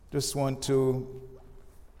Just want to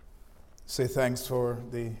say thanks for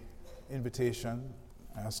the invitation,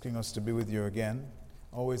 asking us to be with you again.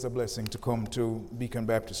 Always a blessing to come to Beacon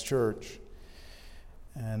Baptist Church.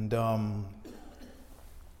 And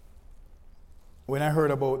when I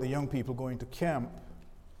heard about the young people going to camp,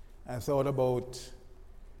 I thought about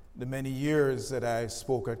the many years that I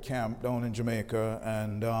spoke at camp down in Jamaica,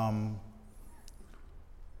 and a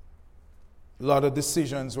lot of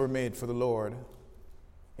decisions were made for the Lord,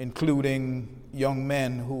 including young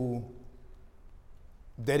men who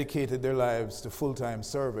dedicated their lives to full-time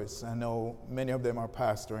service. I know many of them are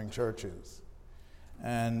pastoring churches.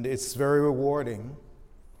 And it's very rewarding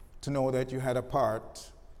to know that you had a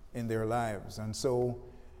part in their lives. And so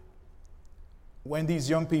when these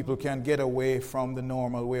young people can get away from the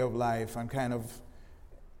normal way of life and kind of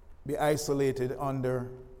be isolated under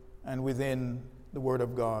and within the Word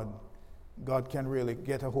of God, God can really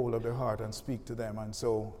get a hold of their heart and speak to them. And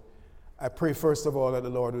so I pray, first of all, that the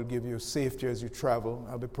Lord will give you safety as you travel.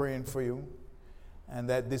 I'll be praying for you, and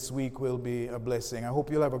that this week will be a blessing. I hope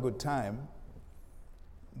you'll have a good time,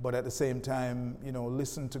 but at the same time,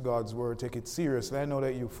 listen to God's word, take it seriously. I know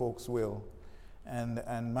that you folks will,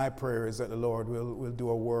 and my prayer is that the Lord will do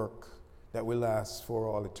a work that will last for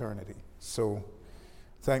all eternity. So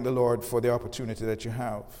thank the Lord for the opportunity that you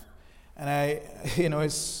have. And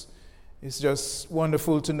it's just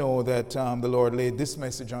wonderful to know that the Lord laid this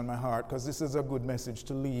message on my heart, because this is a good message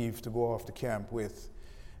to leave, to go off to camp with.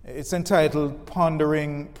 It's entitled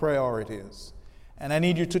Pondering Priorities. And I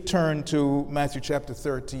need you to turn to Matthew chapter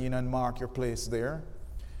 13 and mark your place there.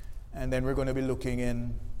 And then we're going to be looking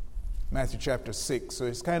in Matthew chapter 6. So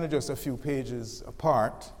it's kind of just a few pages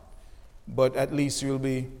apart, but at least you'll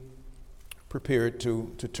be prepared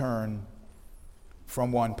to turn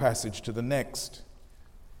from one passage to the next.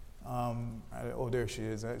 There she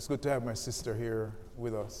is. It's good to have my sister here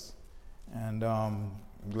with us. And I'm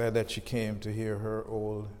glad that she came to hear her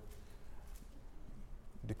old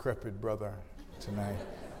decrepit brother tonight.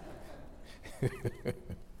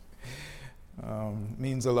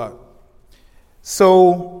 Means a lot.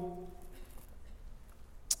 So,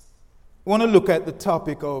 I want to look at the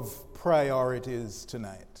topic of priorities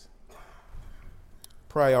tonight.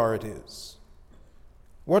 Priorities.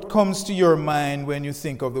 What comes to your mind when you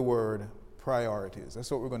think of the word priorities?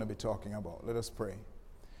 That's what we're going to be talking about. Let us pray.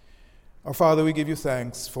 Our Father, we give you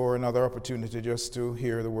thanks for another opportunity just to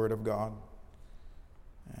hear the word of God.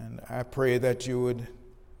 And I pray that you would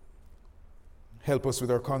help us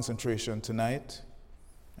with our concentration tonight.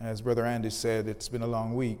 As Brother Andy said, it's been a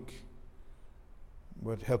long week.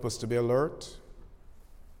 But help us to be alert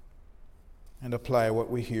and apply what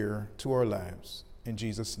we hear to our lives. In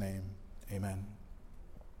Jesus' name, amen.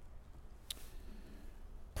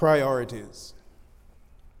 Priorities.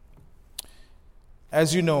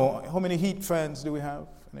 As you know, how many Heat fans do we have?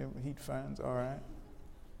 Any Heat fans? All right.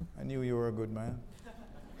 I knew you were a good man.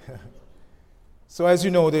 So as you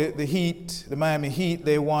know, the Miami Heat,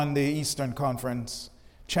 they won the Eastern Conference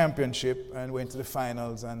Championship and went to the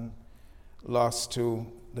finals and lost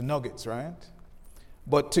to the Nuggets, right?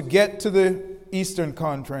 But to get to the Eastern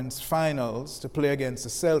Conference finals to play against the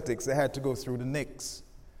Celtics, they had to go through the Knicks.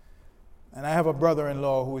 And I have a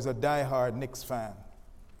brother-in-law who is a diehard Knicks fan.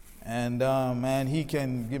 And, man, he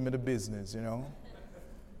can give me the business, And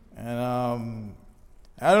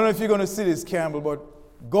I don't know if you're going to see this, Campbell,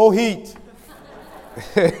 but go Heat.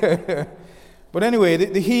 But anyway,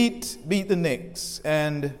 the Heat beat the Knicks.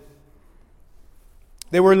 And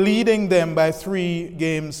they were leading them by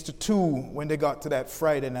 3-2 when they got to that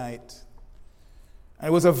Friday night. And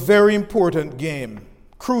it was a very important game,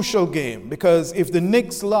 crucial game, because if the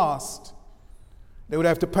Knicks lost, they would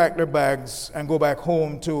have to pack their bags and go back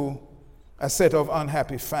home to a set of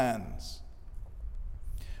unhappy fans.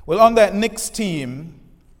 Well, on that Knicks team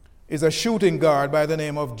is a shooting guard by the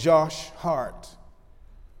name of Josh Hart.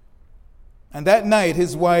 And that night,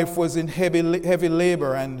 his wife was in heavy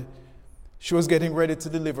labor, and she was getting ready to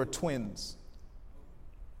deliver twins.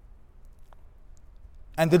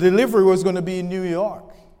 And the delivery was going to be in New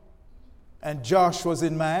York. And Josh was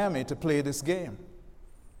in Miami to play this game.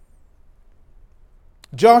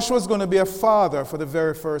 Josh was going to be a father for the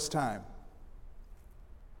very first time.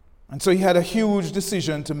 And so he had a huge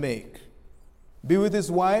decision to make. Be with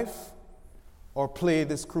his wife or play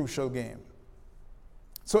this crucial game.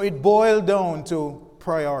 So it boiled down to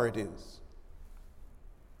priorities.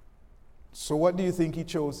 So what do you think he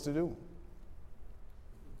chose to do?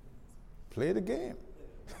 Play the game.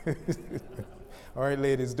 All right,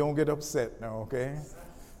 ladies, don't get upset now, okay?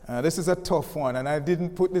 This is a tough one, and I didn't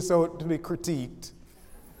put this out to be critiqued.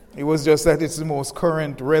 It was just that it's the most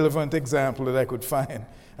current, relevant example that I could find.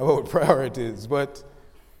 about priorities. But,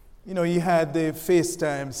 he had the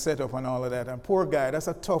FaceTime set up and all of that. And poor guy, that's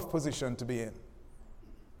a tough position to be in.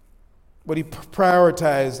 But he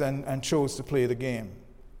prioritized and chose to play the game.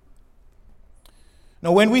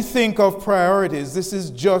 Now, when we think of priorities, this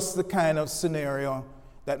is just the kind of scenario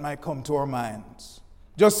that might come to our minds.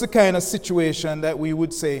 Just the kind of situation that we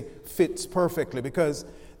would say fits perfectly, because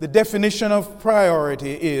the definition of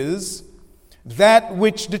priority is that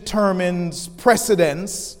which determines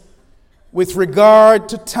precedence with regard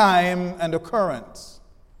to time and occurrence.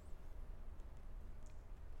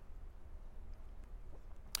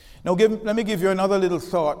 Now, let me give you another little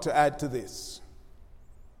thought to add to this.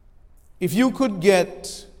 If you could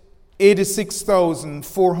get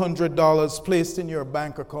 $86,400 placed in your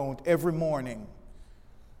bank account every morning,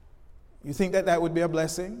 you think that would be a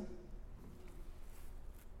blessing?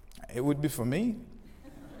 It would be for me.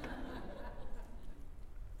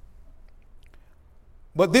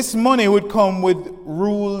 But this money would come with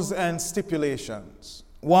rules and stipulations.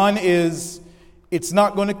 One is, it's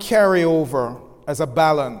not going to carry over as a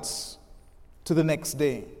balance to the next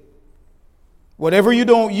day. Whatever you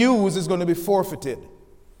don't use is going to be forfeited.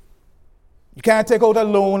 You can't take out a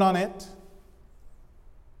loan on it.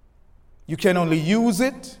 You can only use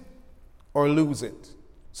it or lose it.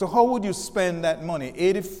 So how would you spend that money?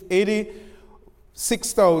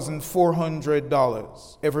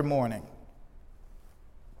 $86,400 every morning.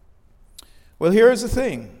 Well, here's the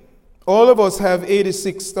thing. All of us have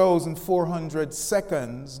 86,400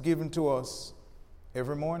 seconds given to us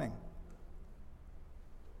every morning.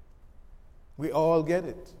 We all get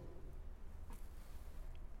it.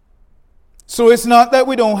 So it's not that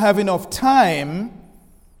we don't have enough time,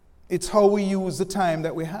 it's how we use the time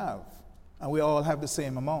that we have. And we all have the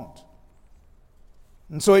same amount.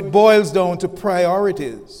 And so it boils down to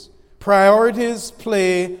priorities. Priorities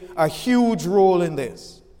play a huge role in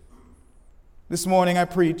this. This morning I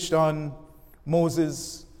preached on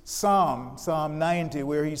Moses' Psalm 90,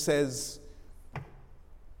 where he says,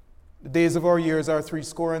 the days of our years are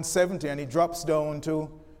 70, and he drops down to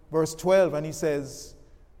verse 12, and he says,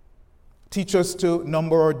 teach us to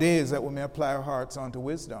number our days that we may apply our hearts unto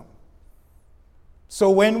wisdom. So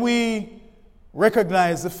when we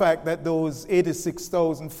recognize the fact that those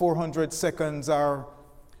 86,400 seconds are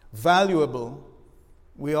valuable,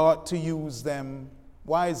 we ought to use them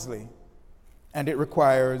wisely. And it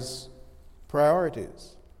requires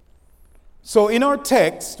priorities. So in our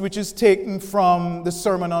text, which is taken from the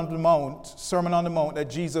Sermon on the Mount that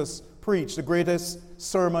Jesus preached, the greatest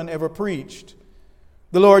sermon ever preached,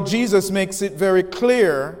 the Lord Jesus makes it very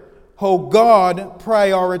clear how God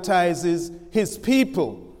prioritizes his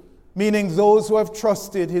people, meaning those who have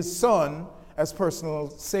trusted his Son as personal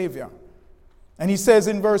Savior. And he says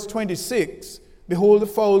in verse 26, behold the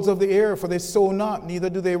fowls of the air, for they sow not, neither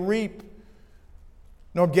do they reap,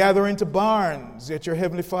 nor gather into barns, yet your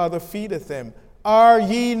heavenly Father feedeth them. Are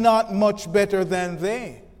ye not much better than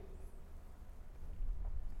they?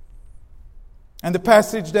 And the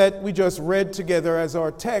passage that we just read together as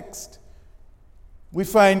our text, we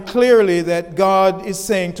find clearly that God is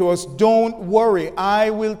saying to us, don't worry, I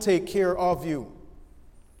will take care of you.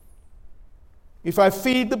 If I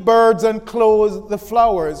feed the birds and clothe the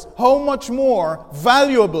flowers, how much more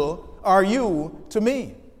valuable are you to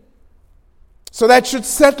me? So that should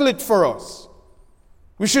settle it for us.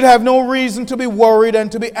 We should have no reason to be worried and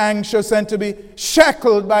to be anxious and to be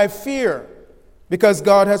shackled by fear, because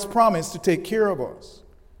God has promised to take care of us.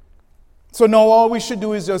 So now all we should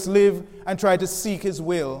do is just live and try to seek his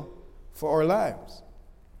will for our lives.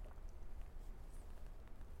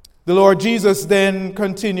 The Lord Jesus then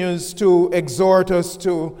continues to exhort us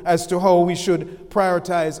as to how we should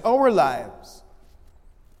prioritize our lives.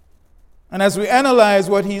 And as we analyze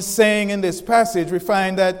what he's saying in this passage, we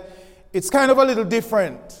find that it's kind of a little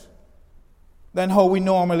different than how we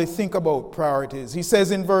normally think about priorities. He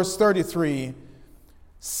says in verse 33,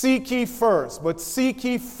 seek ye first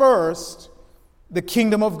the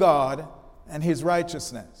kingdom of God and his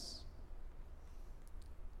righteousness.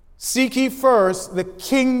 Seek ye first the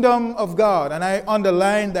kingdom of God. And I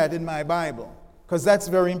underline that in my Bible, because that's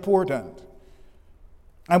very important.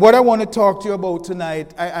 And what I want to talk to you about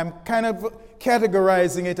tonight, I'm kind of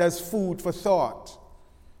categorizing it as food for thought.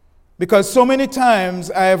 Because so many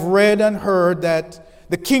times I have read and heard that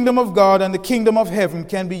the kingdom of God and the kingdom of heaven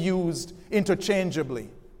can be used interchangeably.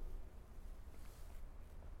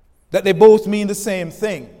 That they both mean the same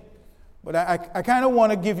thing. But I kind of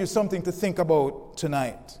want to give you something to think about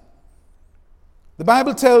tonight. The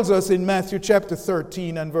Bible tells us in Matthew chapter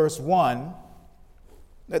 13 and verse 1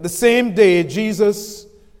 that the same day Jesus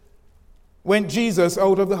went Jesus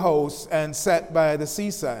out of the house and sat by the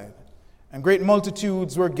seaside, and great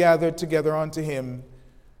multitudes were gathered together unto him,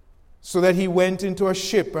 so that he went into a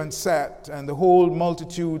ship and sat, and the whole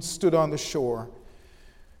multitude stood on the shore.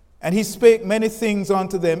 And he spake many things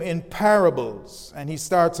unto them in parables. And he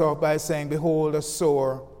starts off by saying, behold, a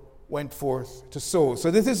sower went forth to sow.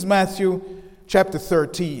 So this is Matthew chapter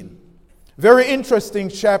 13. Very interesting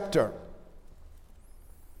chapter.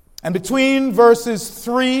 And between verses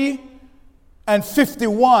 3 and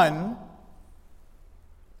 51,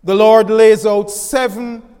 the Lord lays out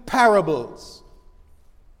 7 parables.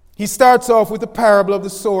 He starts off with the parable of the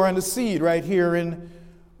sower and the seed right here in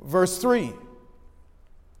verse 3.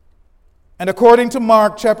 And according to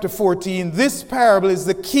Mark chapter 14, this parable is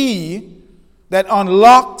the key that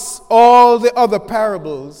unlocks all the other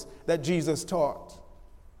parables that Jesus taught.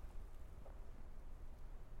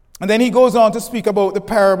 And then he goes on to speak about the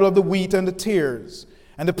parable of the wheat and the tares,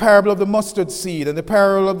 and the parable of the mustard seed, and the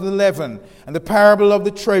parable of the leaven, and the parable of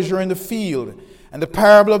the treasure in the field, and the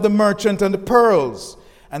parable of the merchant and the pearls,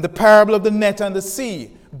 and the parable of the net and the sea.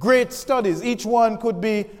 Great studies. Each one could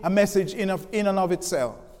be a message in and of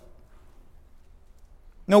itself.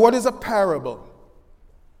 Now, what is a parable?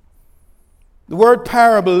 The word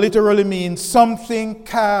parable literally means something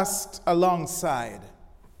cast alongside,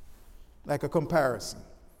 like a comparison.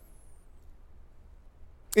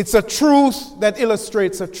 It's a truth that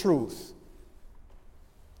illustrates a truth.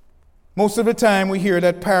 Most of the time we hear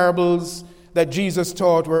that parables that Jesus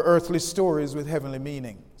taught were earthly stories with heavenly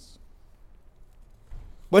meanings.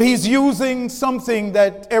 But he's using something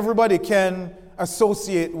that everybody can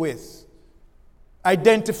associate with,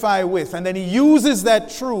 identify with, and then he uses that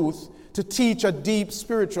truth to teach a deep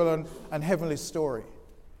spiritual and heavenly story.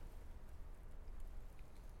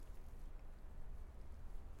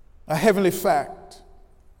 A heavenly fact.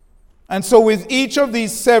 And so with each of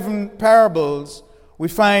these 7 parables, we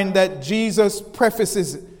find that Jesus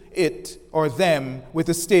prefaces it or them with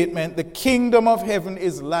the statement, the kingdom of heaven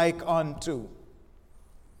is like unto.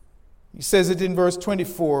 He says it in verse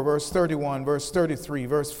 24, verse 31, verse 33,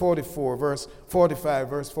 verse 44, verse 45,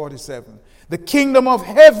 verse 47. The kingdom of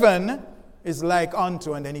heaven is like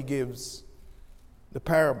unto, and then he gives the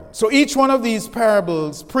parable. So each one of these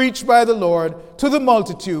parables preached by the Lord to the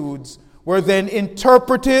multitudes were then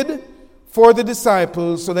interpreted for the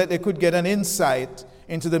disciples so that they could get an insight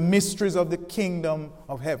into the mysteries of the kingdom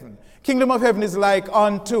of heaven. Kingdom of heaven is like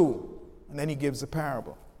unto, and then he gives a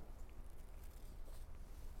parable.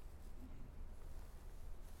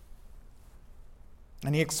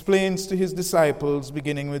 And he explains to his disciples,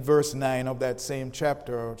 beginning with verse 9 of that same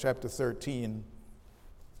chapter, or chapter 13,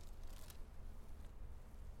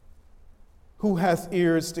 who hath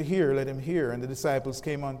ears to hear, let him hear. And the disciples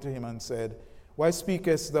came unto him and said, why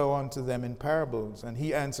speakest thou unto them in parables? And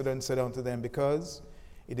he answered and said unto them, because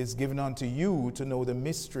it is given unto you to know the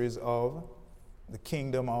mysteries of the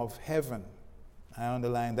kingdom of heaven. I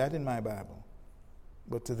underline that in my Bible.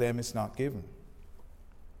 But to them it's not given.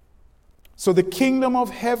 So the kingdom of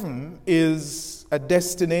heaven is a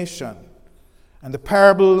destination. And the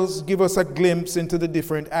parables give us a glimpse into the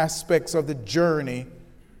different aspects of the journey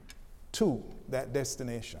to that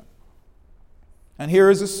destination. And here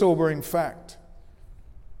is a sobering fact.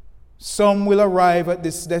 Some will arrive at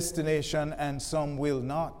this destination and some will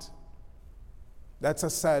not. That's a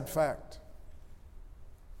sad fact.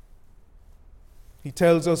 He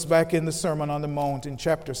tells us back in the Sermon on the Mount in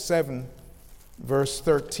chapter 7, verse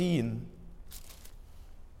 13,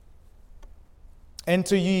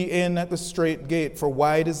 enter ye in at the strait gate, for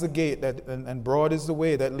wide is the gate and broad is the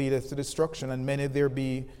way that leadeth to destruction, and many there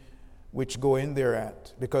be which go in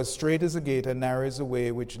thereat. Because strait is the gate and narrow is the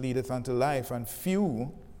way which leadeth unto life, and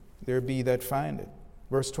few there be that find it.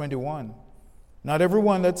 Verse 21, not every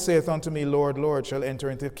one that saith unto me, Lord, Lord, shall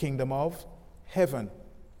enter into the kingdom of heaven,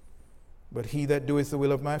 but he that doeth the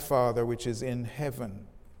will of my Father which is in heaven.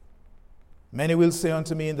 Many will say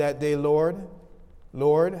unto me in that day, Lord,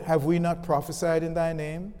 Lord, have we not prophesied in thy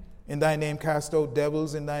name? In thy name cast out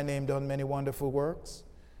devils, in thy name done many wonderful works?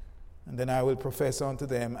 And then I will profess unto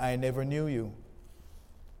them, I never knew you.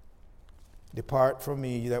 Depart from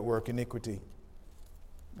me, ye that work iniquity.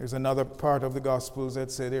 There's another part of the Gospels that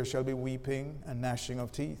say there shall be weeping and gnashing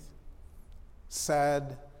of teeth.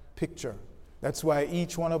 Sad picture. That's why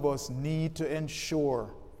each one of us need to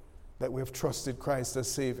ensure that we have trusted Christ as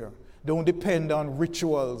Savior. Don't depend on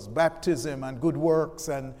rituals, baptism, and good works,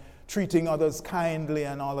 and treating others kindly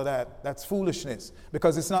and all of that. That's foolishness.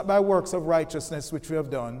 Because it's not by works of righteousness which we have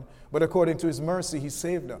done, but according to his mercy, he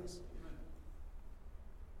saved us.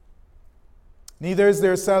 Neither is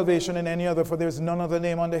there salvation in any other, for there is none other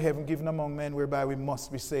name under heaven given among men whereby we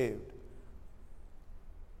must be saved.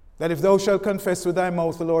 that if thou shalt confess with thy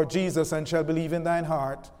mouth the Lord Jesus and shalt believe in thine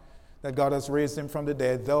heart that God has raised him from the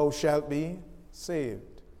dead, thou shalt be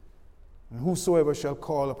saved. And whosoever shall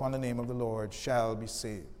call upon the name of the Lord shall be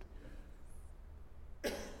saved.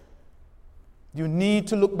 You need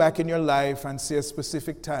to look back in your life and see a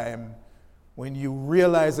specific time when you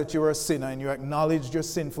realize that you are a sinner and you acknowledged your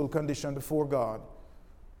sinful condition before God.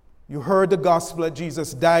 You heard the gospel that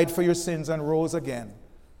Jesus died for your sins and rose again.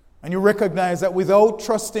 And you recognize that without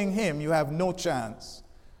trusting him, you have no chance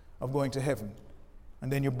of going to heaven.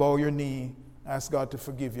 And then you bow your knee, ask God to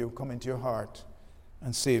forgive you, come into your heart,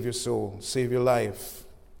 and save your soul, save your life.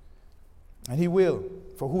 And he will.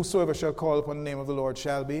 For whosoever shall call upon the name of the Lord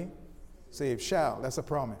shall be saved. Shall, that's a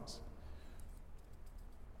promise.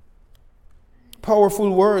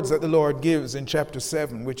 Powerful words that the Lord gives in chapter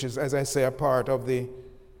 7, which is, as I say, a part of the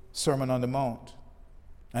Sermon on the Mount.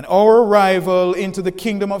 And our arrival into the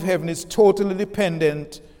kingdom of heaven is totally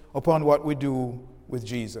dependent upon what we do with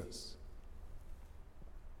Jesus.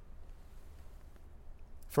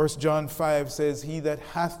 1 John 5 says, he that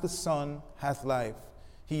hath the Son hath life.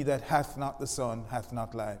 He that hath not the Son hath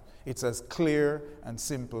not life. It's as clear and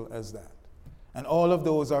simple as that. And all of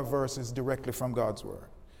those are verses directly from God's word.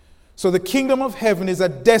 So the kingdom of heaven is a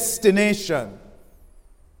destination.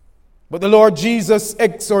 But the Lord Jesus'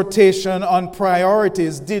 exhortation on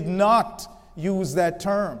priorities did not use that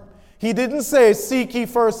term. He didn't say, seek ye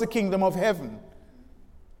first the kingdom of heaven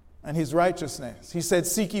and his righteousness. He said,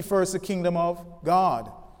 seek ye first the kingdom of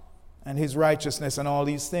God and his righteousness, and all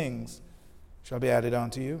these things shall be added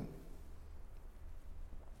unto you.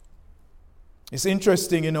 It's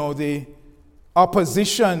interesting, the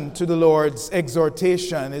opposition to the Lord's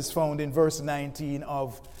exhortation is found in verse 19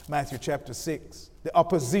 of Matthew chapter 6. The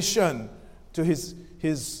opposition to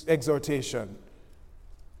his exhortation.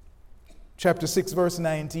 Chapter 6 verse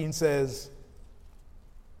 19 says,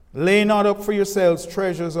 lay not up for yourselves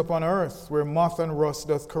treasures upon earth, where moth and rust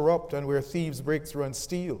doth corrupt, and where thieves break through and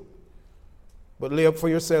steal. But lay up for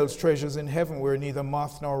yourselves treasures in heaven, where neither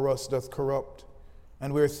moth nor rust doth corrupt,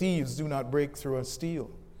 and where thieves do not break through and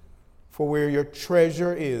steal. For where your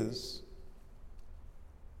treasure is,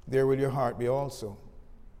 there will your heart be also.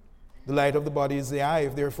 The light of the body is the eye.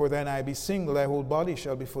 If therefore thine eye be single, thy whole body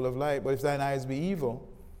shall be full of light. But if thine eye be evil,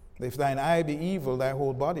 thy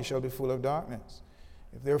whole body shall be full of darkness.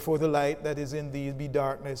 If therefore the light that is in thee be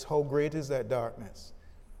darkness, how great is that darkness?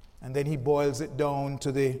 And then he boils it down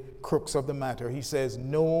to the crux of the matter. He says,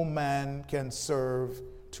 no man can serve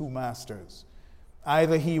two masters.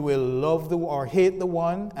 Either he will love or hate the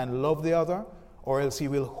one and love the other, or else he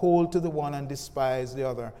will hold to the one and despise the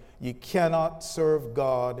other. You cannot serve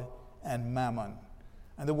God and mammon.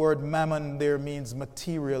 And the word mammon there means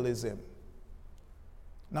materialism.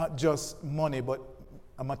 Not just money, but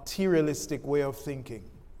a materialistic way of thinking.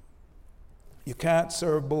 You can't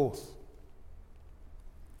serve both.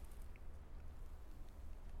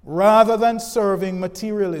 Rather than serving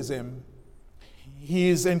materialism, he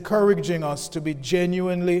is encouraging us to be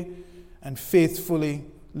genuinely and faithfully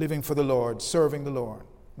living for the Lord, serving the Lord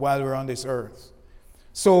while we're on this earth.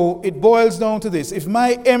 So it boils down to this. If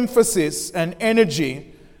my emphasis and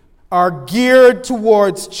energy are geared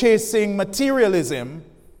towards chasing materialism,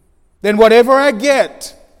 then whatever I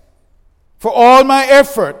get for all my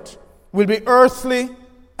effort will be earthly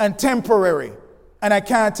and temporary, and I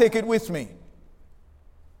can't take it with me.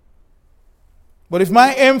 But if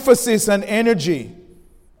my emphasis and energy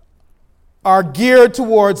are geared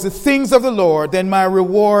towards the things of the Lord, then my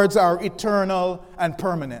rewards are eternal and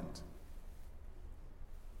permanent.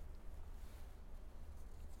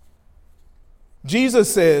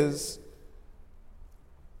 Jesus says,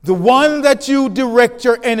 the one that you direct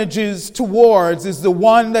your energies towards is the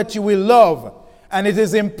one that you will love. And it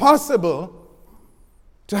is impossible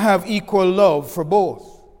to have equal love for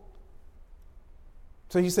both.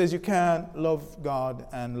 So he says you can't love God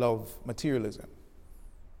and love materialism.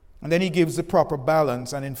 And then he gives the proper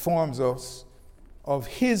balance and informs us of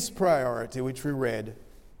his priority, which we read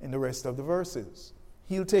in the rest of the verses.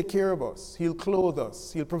 He'll take care of us. He'll clothe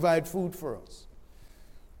us. He'll provide food for us.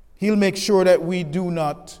 He'll make sure that we do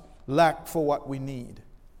not lack for what we need.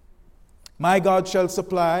 My God shall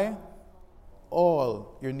supply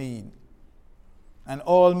all your need. And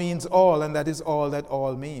all means all, and that is all that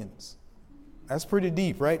all means. That's pretty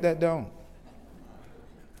deep. Write that down.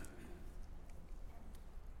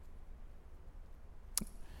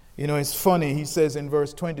 It's funny. He says in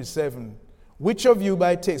verse 27, which of you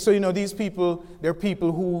by taste? So, these people, they're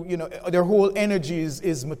people who, their whole energy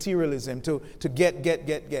is materialism, to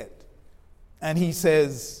get. And he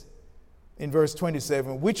says in verse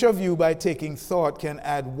 27, which of you by taking thought can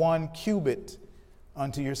add 1 cubit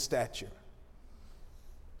unto your stature.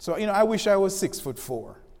 So, I wish I was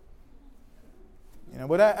 6'4".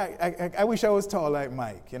 But I wish I was tall like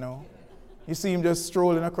Mike, You see him just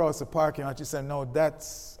strolling across the parking lot, you say, no,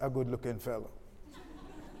 that's a good-looking fellow.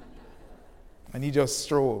 And he just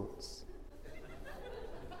strolls.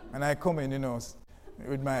 And I come in,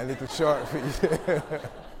 with my little short feet.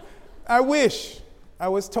 I wish I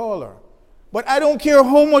was taller. But I don't care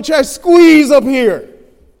how much I squeeze up here.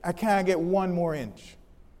 I can't get one more inch.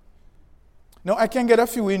 No, I can get a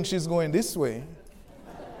few inches going this way,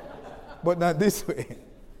 but not this way.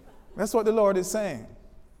 That's what the Lord is saying.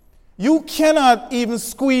 You cannot even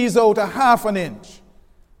squeeze out a half an inch,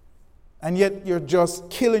 and yet you're just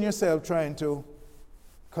killing yourself trying to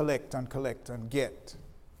collect and get.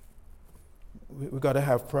 We've got to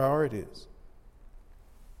have priorities.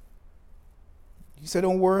 He said,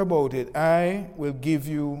 don't worry about it. I will give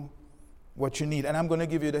you what you need, and I'm going to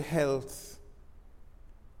give you the health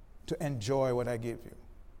to enjoy what I give you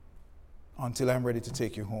until I'm ready to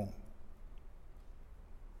take you home.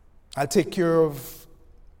 I'll take care of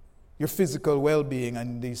your physical well-being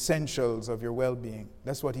and the essentials of your well-being.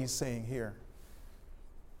 That's what he's saying here.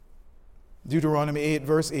 Deuteronomy 8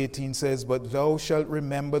 verse 18 says, but thou shalt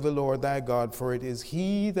remember the Lord thy God, for it is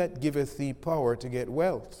he that giveth thee power to get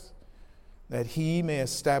wealth, that he may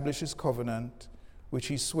establish his covenant, which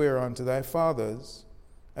he sware unto thy fathers,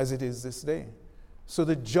 as it is this day. So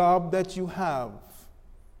the job that you have,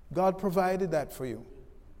 God provided that for you.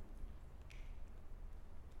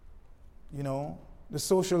 The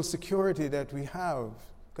social security that we have,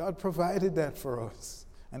 God provided that for us.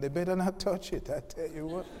 And they better not touch it, I tell you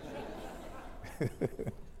what.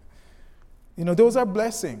 Those are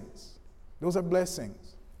blessings. Those are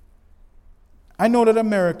blessings. I know that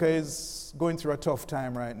America is going through a tough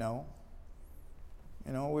time right now.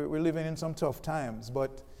 We're living in some tough times,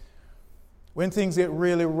 but when things get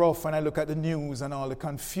really rough and I look at the news and all the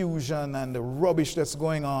confusion and the rubbish that's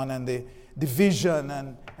going on and the division,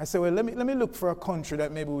 and I say, well, let me look for a country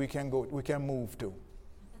that maybe we can move to.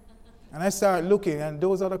 And I start looking, and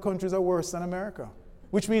those other countries are worse than America,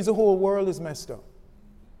 which means the whole world is messed up.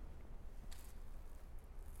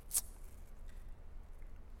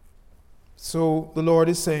 So the Lord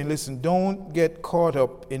is saying, listen, don't get caught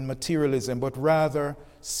up in materialism, but rather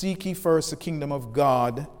seek ye first the kingdom of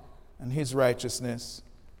God and his righteousness,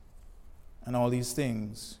 and all these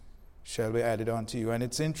things shall be added unto you. And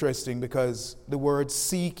it's interesting because the word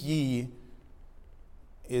seek ye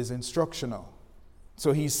is instructional.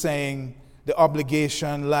 So he's saying the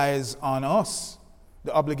obligation lies on us.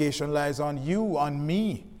 The obligation lies on you, on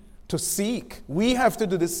me, to seek. We have to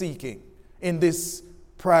do the seeking in this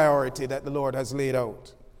priority that the Lord has laid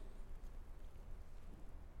out.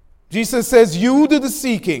 Jesus says, you do the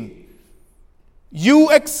seeking. You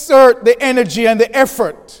exert the energy and the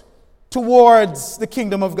effort towards the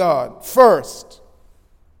kingdom of God first.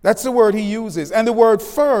 That's the word he uses. And the word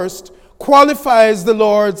first qualifies the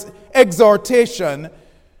Lord's exhortation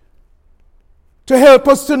to help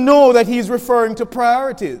us to know that he's referring to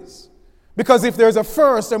priorities. Because if there's a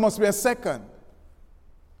first, there must be a second.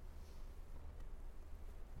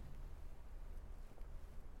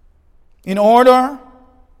 In order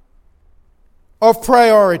of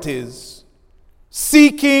priorities,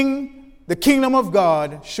 seeking the kingdom of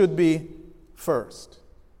God should be first.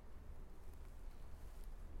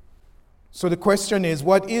 So the question is,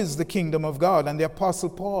 what is the kingdom of God? And the Apostle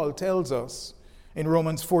Paul tells us in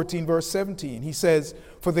Romans 14 verse 17. He says,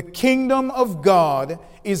 for the kingdom of God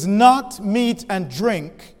is not meat and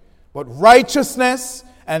drink, but righteousness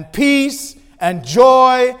and peace and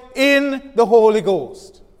joy in the Holy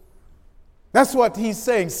Ghost. That's what he's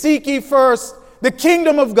saying. Seek ye first the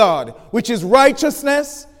kingdom of God, which is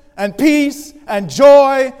righteousness and peace and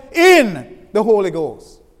joy in the Holy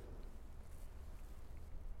Ghost.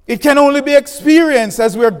 It can only be experienced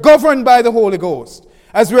as we are governed by the Holy Ghost,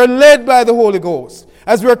 as we are led by the Holy Ghost,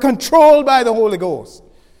 as we are controlled by the Holy Ghost,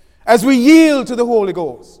 as we yield to the Holy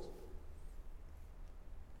Ghost.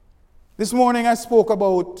 This morning I spoke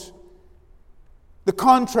about the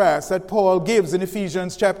contrast that Paul gives in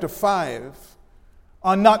Ephesians chapter 5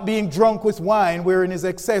 on not being drunk with wine wherein is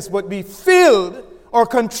excess, but be filled or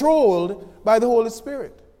controlled by the Holy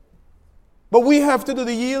Spirit. But we have to do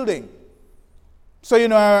the yielding. So,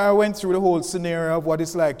 I went through the whole scenario of what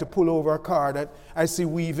it's like to pull over a car that I see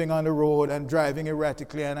weaving on the road and driving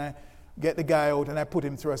erratically, and I get the guy out and I put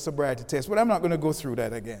him through a sobriety test. But I'm not going to go through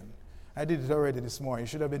that again. I did it already this morning. You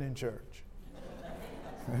should have been in church.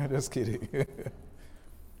 Just kidding.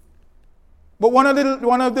 But one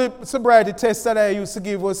of the sobriety tests that I used to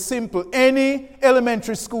give was simple. Any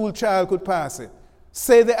elementary school child could pass it.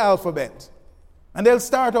 Say the alphabet. And they'll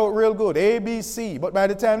start out real good, A, B, C. But by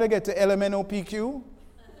the time they get to LMNOPQ,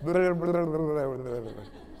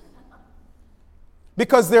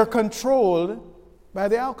 because they're controlled by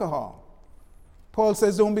the alcohol. Paul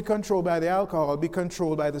says, don't be controlled by the alcohol, be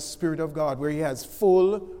controlled by the Spirit of God, where He has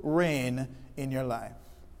full reign in your life.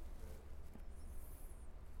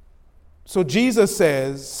 So Jesus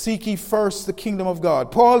says, seek ye first the kingdom of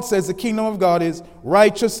God. Paul says the kingdom of God is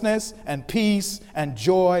righteousness and peace and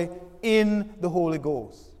joy in the Holy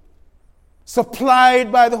Ghost,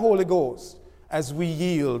 supplied by the Holy Ghost as we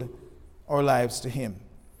yield our lives to Him.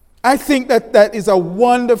 I think that is a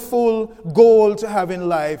wonderful goal to have in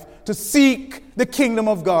life, to seek the kingdom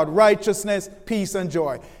of God, righteousness, peace, and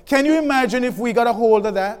joy. Can you imagine if we got a hold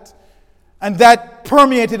of that, and that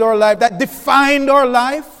permeated our life, that defined our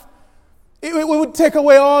life? It would take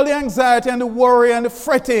away all the anxiety and the worry and the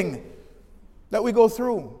fretting that we go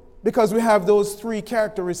through, because we have those three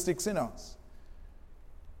characteristics in us,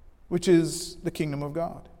 which is the kingdom of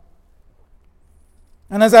God.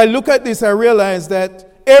 And as I look at this, I realize that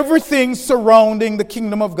everything surrounding the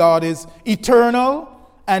kingdom of God is eternal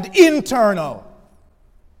and internal.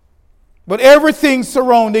 But everything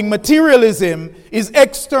surrounding materialism is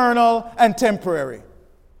external and temporary.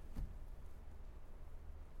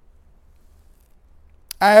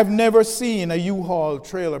 I have never seen a U-Haul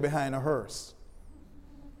trailer behind a hearse.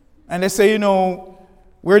 And they say,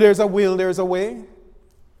 where there's a will, there's a way.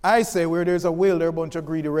 I say, where there's a will, there are a bunch of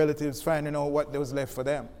greedy relatives finding out what was left for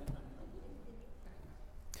them.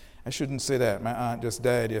 I shouldn't say that. My aunt just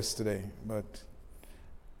died yesterday. But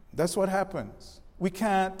that's what happens. We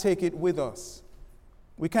can't take it with us.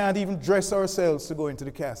 We can't even dress ourselves to go into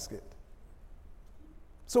the casket.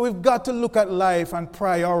 So we've got to look at life and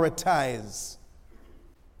prioritize.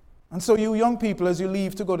 And so you young people, as you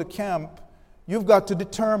leave to go to camp, you've got to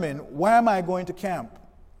determine, why am I going to camp?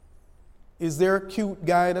 Is there a cute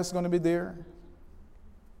guy that's going to be there?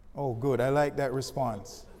 Oh, good. I like that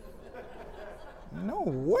response. No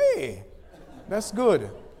way. That's good.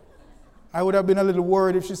 I would have been a little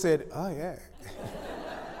worried if she said, oh, yeah.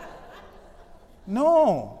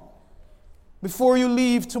 No. Before you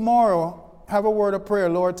leave tomorrow, have a word of prayer.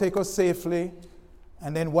 Lord, take us safely.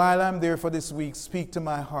 And then while I'm there for this week, speak to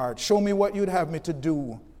my heart. Show me what you'd have me to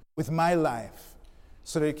do with my life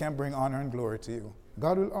so that it can bring honor and glory to you.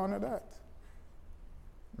 God will honor that.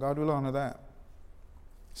 God will honor that.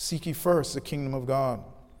 Seek ye first the kingdom of God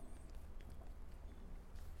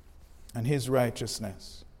and His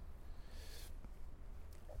righteousness.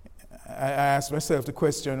 I asked myself the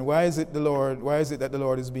question, why is it that the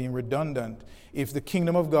Lord is being redundant? If the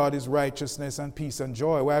kingdom of God is righteousness and peace and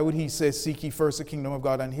joy, why would He say, seek ye first the kingdom of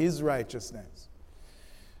God and His righteousness?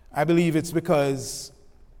 I believe it's because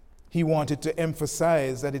He wanted to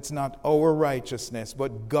emphasize that it's not our righteousness,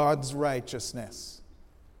 but God's righteousness.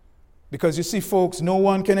 Because you see, folks, no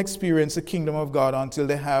one can experience the kingdom of God until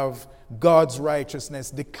they have God's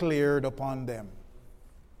righteousness declared upon them.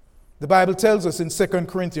 The Bible tells us in 2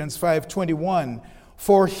 Corinthians 5:21,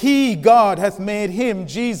 for He, God, hath made Him,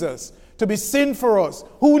 Jesus, to be sin for us,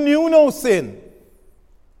 who knew no sin.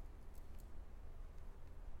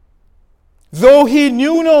 Though He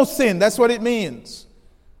knew no sin, that's what it means.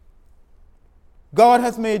 God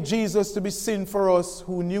hath made Jesus to be sin for us,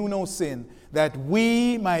 who knew no sin, that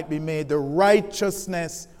we might be made the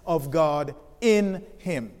righteousness of God in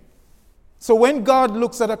Him. So when God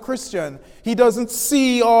looks at a Christian, He doesn't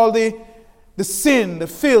see all the sin, the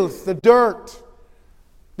filth, the dirt,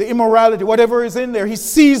 the immorality, whatever is in there. He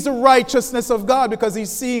sees the righteousness of God because He's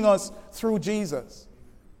seeing us through Jesus.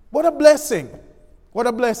 What a blessing. What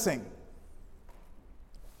a blessing.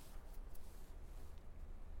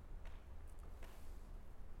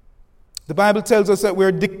 The Bible tells us that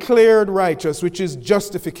we're declared righteous, which is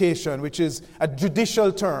justification, which is a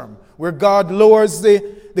judicial term, where God lowers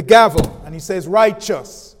the gavel and He says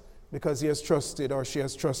righteous because He has trusted, or she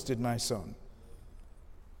has trusted, my son.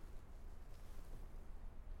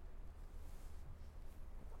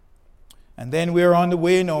 And then we're on the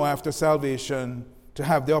way now after salvation to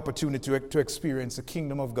have the opportunity to experience the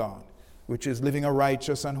kingdom of God, which is living a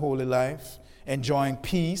righteous and holy life, enjoying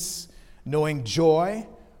peace, knowing joy.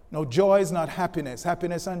 No, joy is not happiness.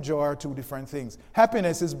 Happiness and joy are two different things.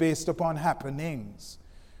 Happiness is based upon happenings.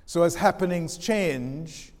 So as happenings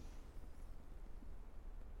change,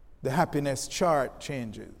 the happiness chart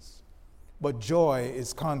changes. But joy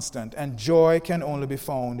is constant, and joy can only be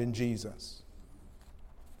found in Jesus.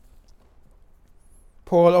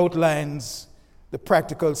 Paul outlines the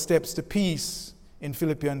practical steps to peace in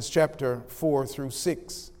Philippians chapter 4 through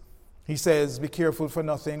 6. He says, be careful for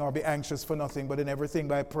nothing or be anxious for nothing, but in everything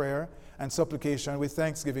by prayer and supplication with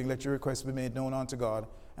thanksgiving let your requests be made known unto God,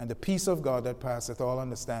 and the peace of God that passeth all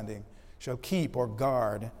understanding shall keep or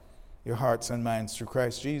guard your hearts and minds through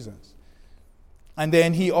Christ Jesus. And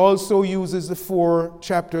then he also uses the 4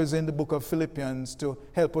 chapters in the book of Philippians to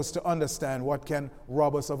help us to understand what can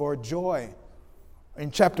rob us of our joy.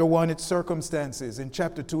 In chapter 1, it's circumstances. In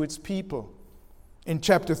chapter 2, it's people. In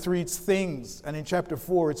chapter 3, it's things. And in chapter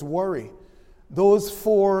 4, it's worry. Those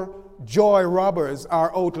 4 joy robbers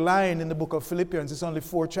are outlined in the book of Philippians. It's only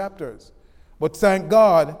 4 chapters. But thank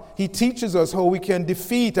God, he teaches us how we can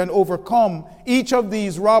defeat and overcome each of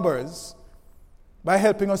these robbers by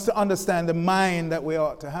helping us to understand the mind that we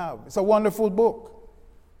ought to have. It's a wonderful book.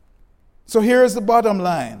 So here's the bottom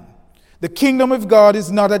line. The kingdom of God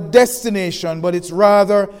is not a destination, but it's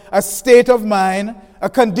rather a state of mind,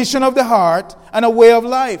 a condition of the heart, and a way of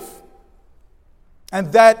life.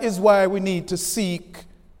 And that is why we need to seek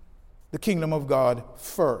the kingdom of God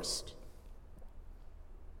first.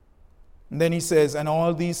 And then he says, and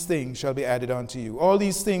all these things shall be added unto you. All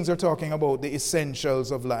these things are talking about the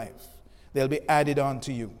essentials of life. They'll be added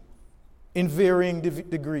unto you in varying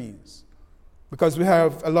degrees. Because we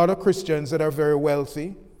have a lot of Christians that are very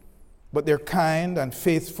wealthy, but they're kind and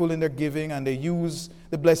faithful in their giving, and they use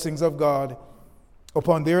the blessings of God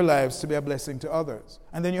upon their lives to be a blessing to others.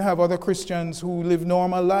 And then you have other Christians who live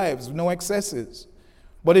normal lives, no excesses.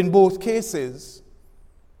 But in both cases,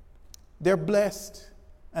 they're blessed.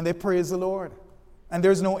 And they praise the Lord. And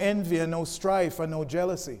there's no envy and no strife and no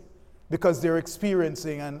jealousy because they're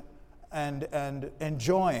experiencing and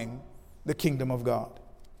enjoying the kingdom of God.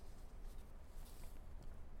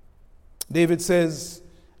 David says,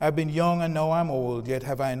 I've been young and now I'm old, yet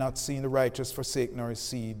have I not seen the righteous forsake nor his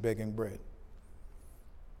seed begging bread.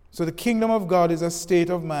 So the kingdom of God is a state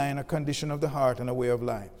of mind, a condition of the heart, and a way of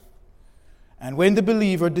life. And when the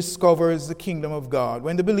believer discovers the kingdom of God,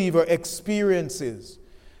 when the believer experiences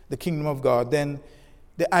the kingdom of God, then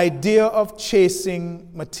the idea of chasing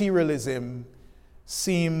materialism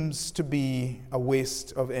seems to be a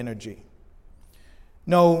waste of energy.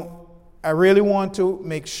 Now, I really want to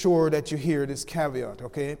make sure that you hear this caveat,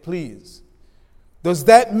 okay? Please. Does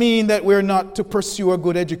that mean that we're not to pursue a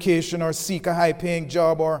good education or seek a high-paying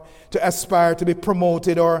job or to aspire to be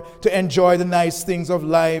promoted or to enjoy the nice things of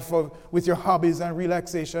life or with your hobbies and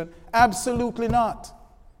relaxation? Absolutely not.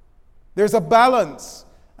 There's a balance.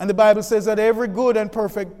 And the Bible says that every good and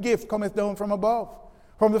perfect gift cometh down from above,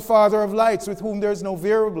 from the Father of lights, with whom there is no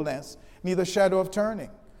variableness, neither shadow of turning.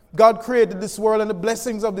 God created this world and the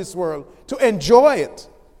blessings of this world to enjoy it.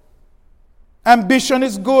 Ambition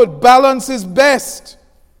is good. Balance is best.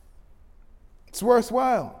 It's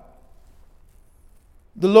worthwhile.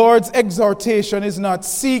 The Lord's exhortation is not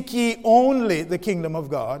seek ye only the kingdom of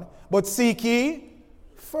God, but seek ye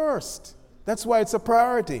first. That's why it's a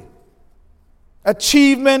priority.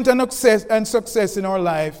 Achievement and success in our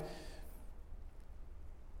life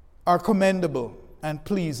are commendable and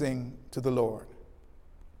pleasing to the Lord.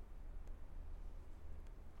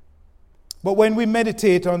 But when we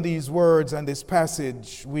meditate on these words and this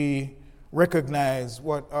passage, we recognize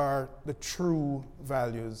what are the true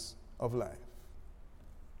values of life.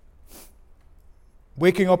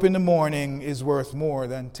 Waking up in the morning is worth more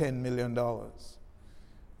than $10 million.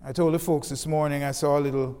 I told the folks this morning, I saw a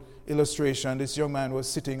little illustration. This young man was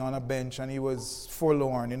sitting on a bench and he was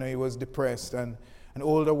forlorn, he was depressed. And an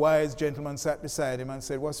older, wise gentleman sat beside him and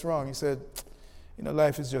said, "What's wrong?" He said,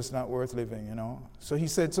 life is just not worth living, So he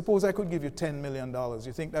said, "Suppose I could give you $10 million.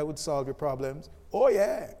 You think that would solve your problems?" "Oh,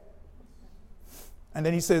 yeah." And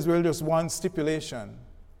then he says, "Well, just one stipulation.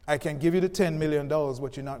 I can give you the $10 million,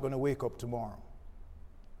 but you're not going to wake up tomorrow."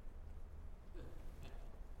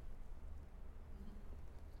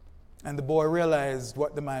 And the boy realized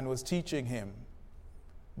what the man was teaching him.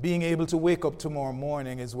 Being able to wake up tomorrow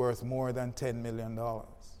morning is worth more than $10 million.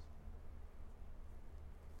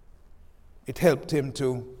 It helped him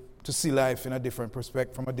to see life from a different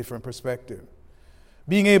perspective.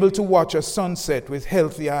 Being able to watch a sunset with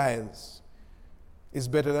healthy eyes is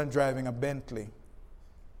better than driving a Bentley.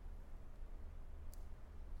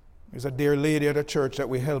 There's a dear lady at a church that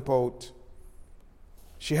we help out.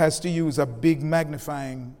 She has to use a big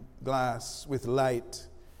magnifying glass with light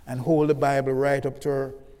and hold the Bible right up to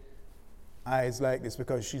her eyes like this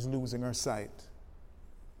because she's losing her sight.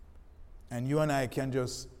 And you and I can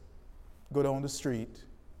just go down the street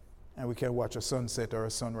and we can watch a sunset or a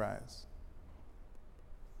sunrise.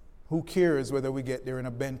 Who cares whether we get there in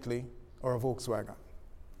a Bentley or a Volkswagen?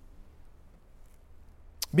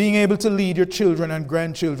 Being able to lead your children and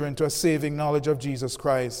grandchildren to a saving knowledge of Jesus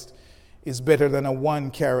Christ is better than a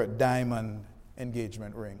 1-carat diamond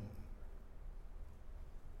engagement ring.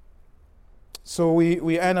 So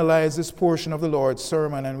we analyze this portion of the Lord's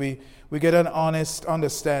sermon, and we get an honest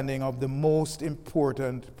understanding of the most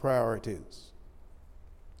important priorities.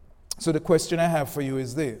 So the question I have for you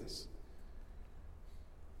is this: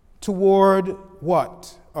 toward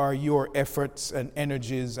what are your efforts and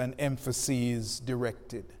energies and emphases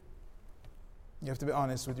directed? You have to be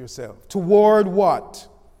honest with yourself. Toward what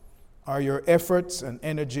are your efforts and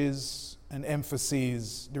energies and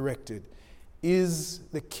emphases directed? Is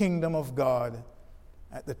the kingdom of God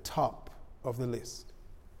at the top of the list?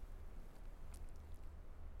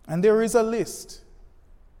 And there is a list.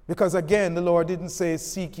 Because again, the Lord didn't say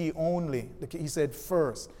seek ye only. He said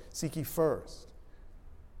first, seek ye first.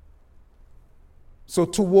 So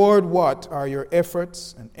toward what are your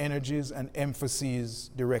efforts and energies and emphases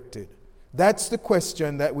directed? That's the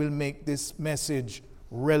question that will make this message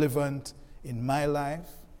relevant in my life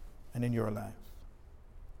and in your life.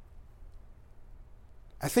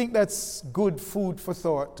 I think that's good food for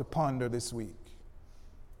thought to ponder this week.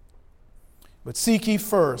 But seek ye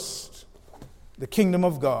first the kingdom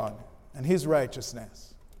of God and his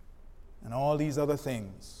righteousness, and all these other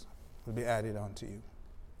things will be added unto you.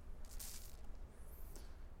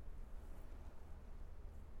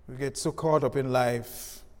 We get so caught up in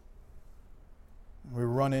life. We're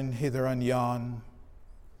running hither and yon.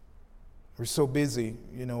 We're so busy,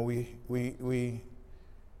 we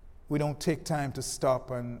don't take time to stop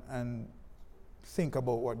and think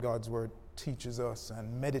about what God's word teaches us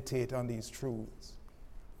and meditate on these truths.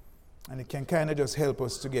 And it can kind of just help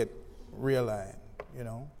us to get realigned,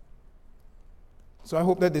 So I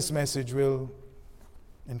hope that this message will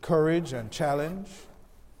encourage and challenge.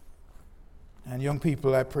 And young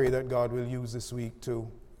people, I pray that God will use this week to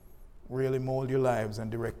really mold your lives and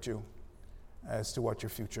direct you as to what your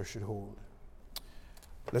future should hold.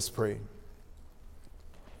 Let's pray.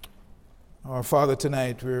 Our Father,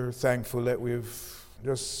 tonight we're thankful that we've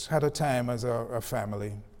just had a time as a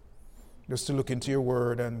family just to look into your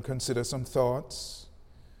word and consider some thoughts.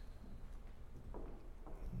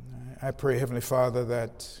 I pray, Heavenly Father,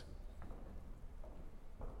 that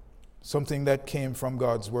something that came from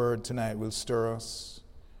God's word tonight will stir us,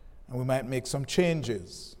 and we might make some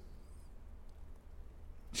changes.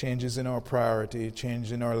 Changes in our priority,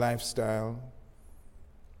 change in our lifestyle,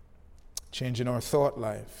 change in our thought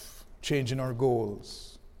life, change in our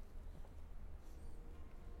goals.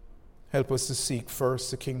 Help us to seek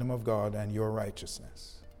first the kingdom of God and your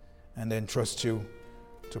righteousness, and then trust you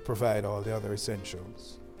to provide all the other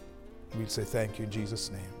essentials. We'll say thank you in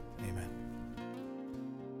Jesus' name. Amen.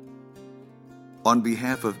 On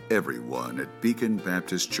behalf of everyone at Beacon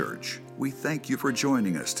Baptist Church, we thank you for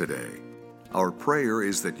joining us today. Our prayer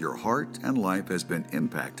is that your heart and life has been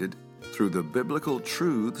impacted through the biblical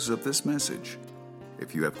truths of this message.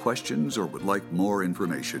 If you have questions or would like more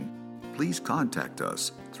information, please contact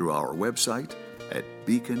us through our website at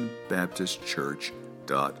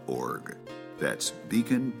beaconbaptistchurch.org. That's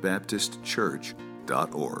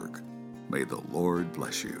beaconbaptistchurch.org. May the Lord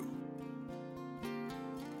bless you.